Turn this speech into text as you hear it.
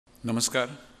Namaskar.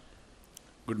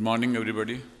 Good morning,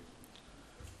 everybody.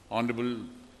 Honorable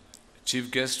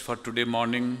Chief Guest for today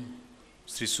morning,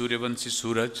 Sri Suryavanshi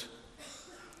Suraj.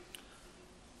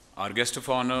 Our guest of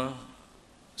honor,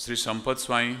 Sri Sampath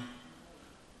Swai,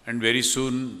 and very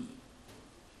soon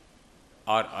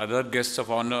our other guests of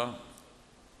honor,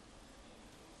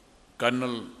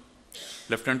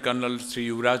 Lieutenant Colonel Sri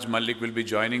Yuvraj Malik will be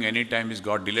joining anytime. He's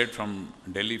got delayed from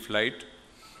Delhi flight.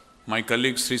 My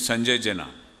colleague Sri Sanjay Jena.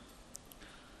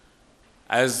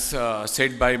 As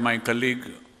said by my colleague,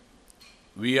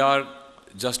 we are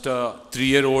just a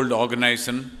 3-year-old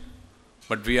organization,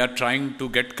 but we are trying to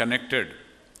get connected,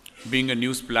 being a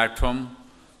news platform,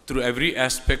 through every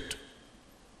aspect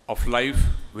of life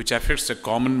which affects a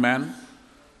common man.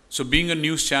 So being a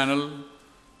news channel,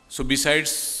 so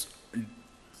besides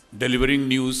delivering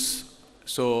news,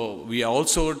 so we are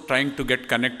also trying to get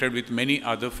connected with many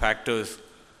other factors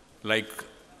like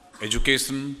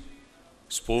education,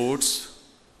 sports,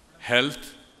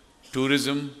 health,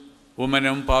 tourism, women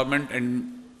empowerment,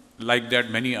 and like that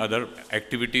many other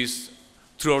activities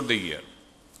throughout the year.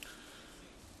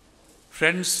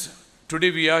 Friends, today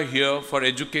we are here for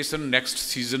Education Next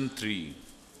Season 3.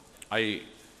 I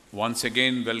once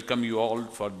again welcome you all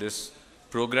for this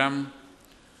program.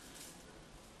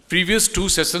 Previous 2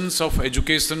 sessions of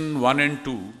Education 1 and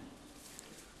 2,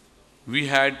 we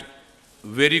had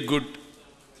very good,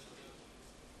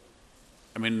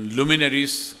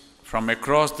 luminaries from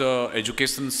across the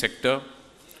education sector,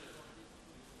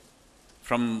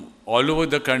 from all over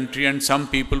the country, and some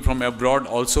people from abroad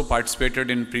also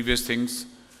participated in previous things.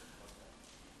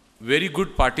 Very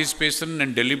good participation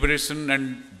and deliberation,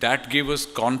 and that gave us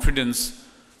confidence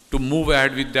to move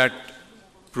ahead with that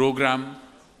program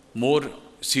more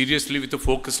seriously with a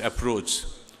focused approach.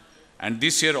 And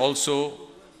this year also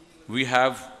we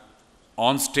have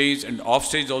on stage and off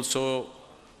stage also,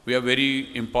 we have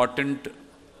very important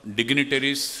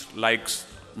dignitaries like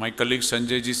my colleague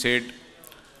Sanjay ji said,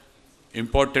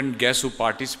 important guests who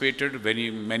participated,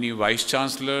 very many vice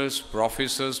chancellors,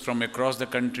 professors from across the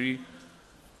country,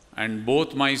 and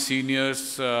both my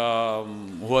seniors who are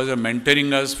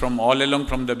mentoring us from all along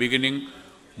from the beginning,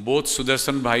 both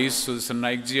Sudarshan Bhais, Sudarshan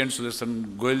Naik ji and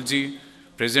Sudarshan Goyal ji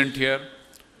present here,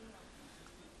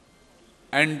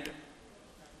 and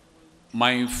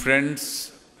my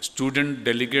friends, student,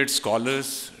 delegates,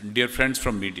 scholars, dear friends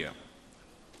from media.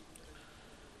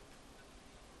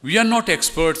 We are not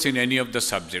experts in any of the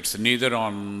subjects, neither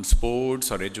on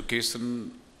sports or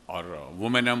education or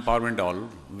women empowerment all.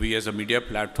 We as a media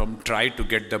platform try to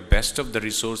get the best of the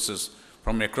resources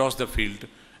from across the field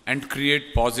and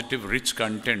create positive, rich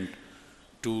content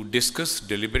to discuss,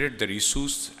 deliberate the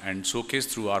issues and showcase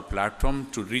through our platform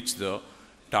to reach the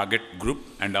target group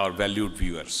and our valued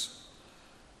viewers.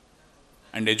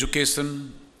 And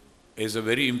education is a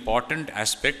very important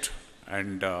aspect,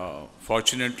 and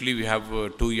fortunately we have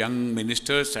 2 young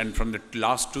ministers, and from the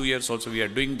last 2 years also we are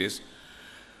doing this.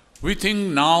 We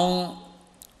think now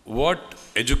what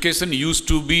education used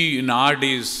to be in our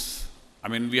days,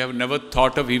 we have never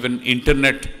thought of even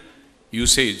internet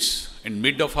usage. In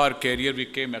mid of our career, we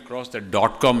came across the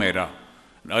 .com era,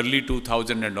 early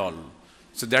 2000 and all.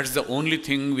 So that's the only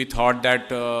thing we thought that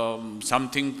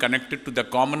something connected to the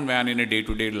common man in a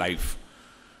day-to-day life.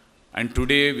 And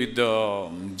today with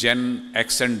the Gen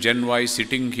X and Gen Y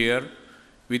sitting here,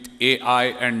 with AI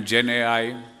and Gen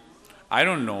AI, I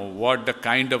don't know what the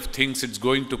kind of things it's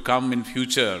going to come in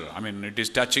future. It is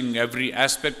touching every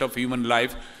aspect of human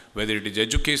life, whether it is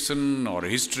education or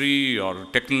history or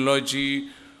technology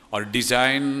or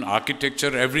design,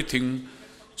 architecture, everything.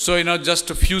 So,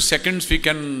 just a few seconds we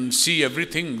can see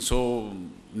everything. So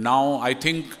now I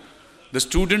think the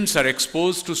students are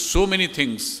exposed to so many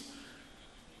things.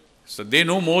 So they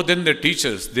know more than the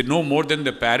teachers, they know more than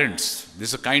the parents. This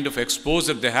is a kind of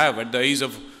exposure they have at the age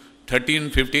of 13,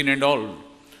 15 and all.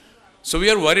 So we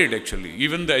are worried actually.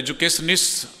 Even the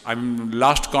educationists,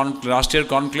 last year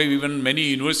conclave, even many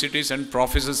universities and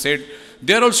professors said,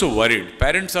 they are also worried.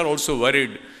 Parents are also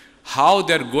worried how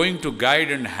they are going to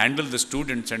guide and handle the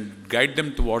students and guide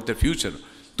them toward the future.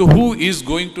 So who is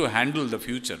going to handle the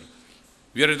future?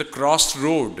 We are at the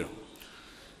crossroad.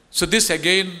 So this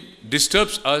again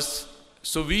disturbs us.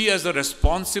 So we as a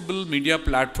responsible media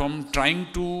platform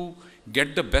trying to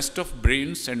get the best of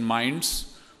brains and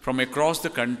minds from across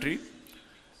the country.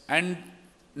 And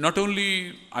not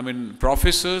only,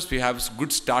 professors, we have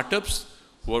good startups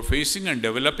who are facing and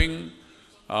developing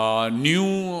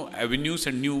new avenues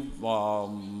and new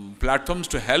platforms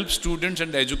to help students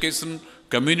and the education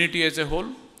community as a whole.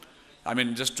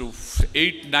 Just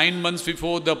 8-9 months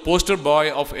before, the poster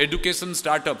boy of education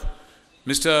startup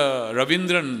Mr.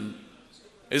 Ravindran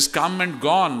is come and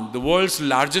gone. The world's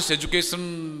largest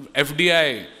education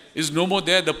FDI is no more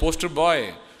there, the poster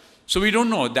boy. So we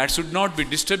don't know. That should not be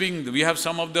disturbing. We have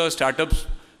some of the startups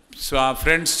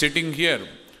friends sitting here.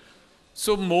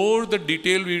 So more the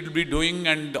detail we will be doing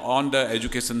and on the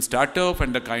education startup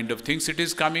and the kind of things it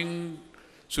is coming.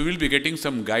 So we'll be getting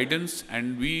some guidance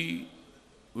and we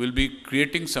will be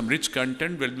creating some rich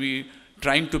content. We'll be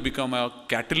trying to become a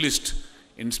catalyst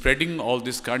in spreading all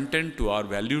this content to our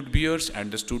valued viewers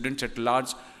and the students at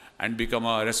large and become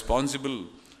a responsible,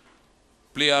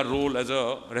 play our role as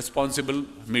a responsible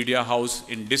media house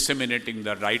in disseminating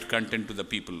the right content to the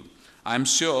people. I am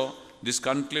sure this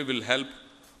conclave will help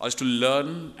us to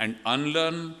learn and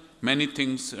unlearn many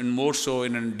things and more so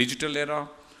in a digital era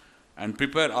and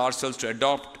prepare ourselves to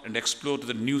adopt and explore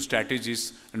the new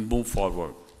strategies and move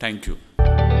forward. Thank you.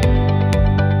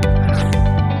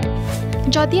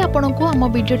 जदि आपंक आम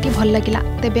भिडी भल लगा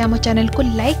तेब आम channel को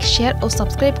like share और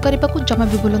subscribe करने को जमा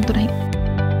भी भूलु नहीं।